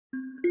Hey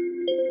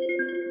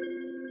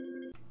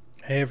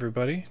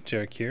everybody,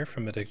 Jarek here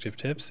from Addictive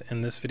Tips.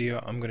 In this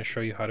video I'm going to show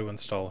you how to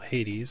install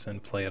Hades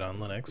and play it on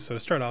Linux. So to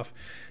start off,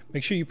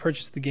 make sure you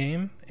purchase the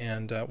game,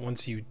 and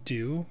once you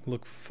do,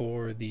 look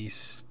for the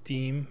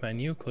Steam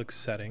menu, click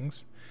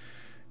Settings,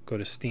 go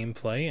to Steam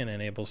Play and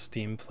enable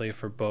Steam Play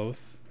for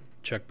both,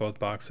 check both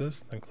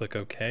boxes, then click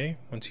OK.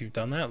 Once you've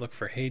done that, look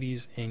for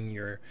Hades in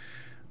your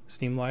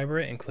Steam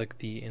library and click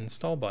the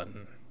Install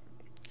button.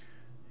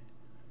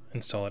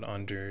 Install it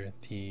under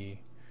the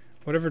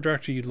whatever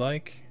directory you'd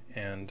like,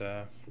 and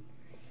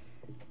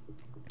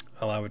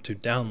allow it to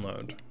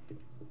download.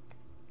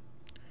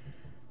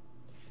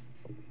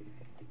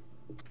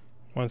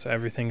 Once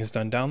everything is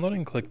done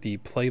downloading, click the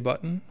play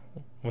button.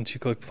 Once you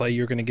click play,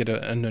 you're going to get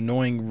an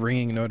annoying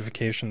ringing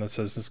notification that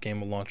says this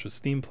game will launch with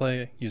Steam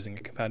Play using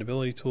a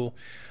compatibility tool.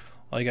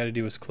 All you got to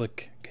do is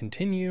click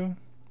continue,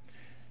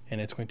 and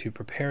it's going to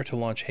prepare to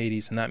launch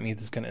Hades, and that means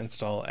it's going to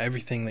install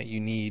everything that you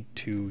need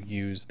to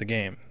use the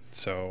game.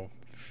 So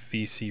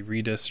VC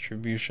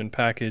redistribution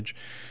package,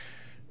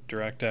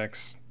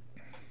 DirectX,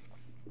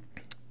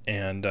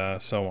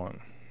 and so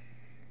on.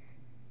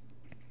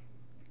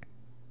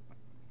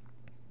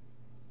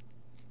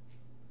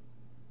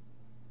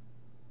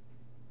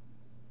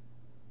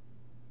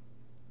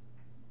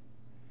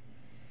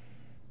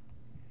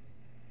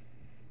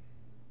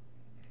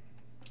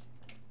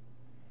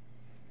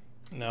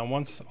 Now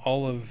once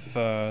all of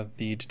the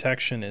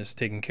detection is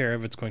taken care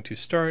of, it's going to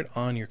start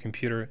on your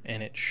computer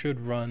and it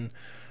should run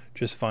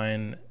just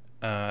fine.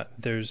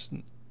 There's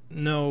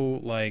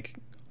no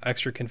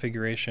extra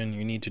configuration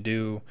you need to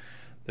do.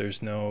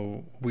 There's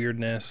no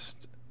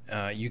weirdness.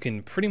 You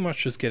can pretty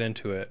much just get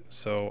into it.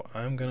 So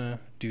I'm gonna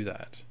do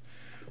that.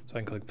 So I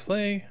can click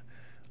play,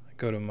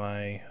 go to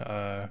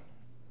my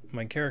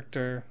my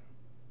character,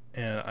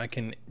 and I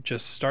can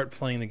just start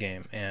playing the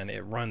game, and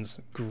it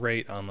runs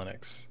great on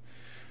Linux.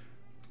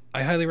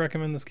 I highly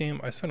recommend this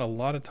game. I spent a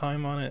lot of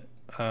time on it.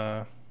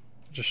 I'll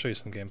just show you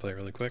some gameplay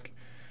really quick.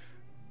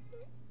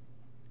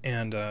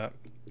 And I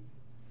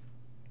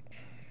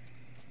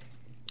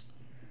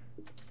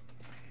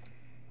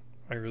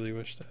really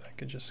wish that I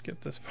could just skip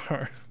this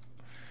part.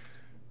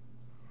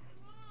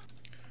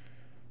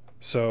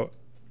 So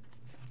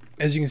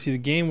as you can see, the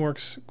game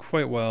works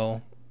quite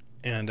well,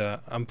 and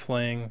I'm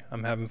playing,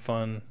 I'm having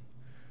fun,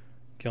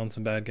 killing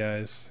some bad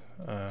guys.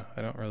 I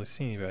don't really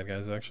see any bad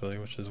guys actually,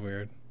 which is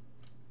weird.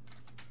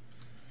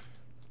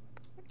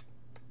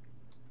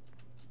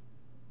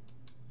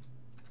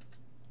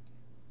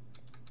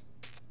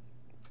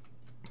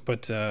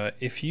 But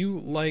if you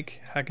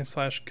like hack and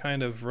slash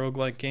kind of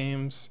roguelike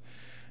games,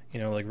 you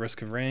know, like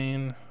Risk of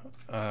Rain,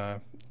 I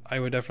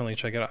would definitely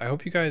check it out. I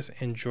hope you guys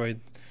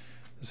enjoyed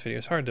this video.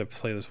 It's hard to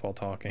play this while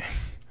talking.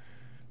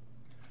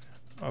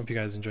 I hope you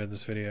guys enjoyed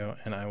this video,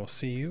 and I will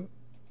see you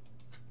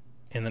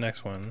in the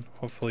next one.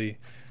 Hopefully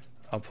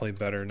I'll play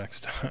better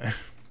next time.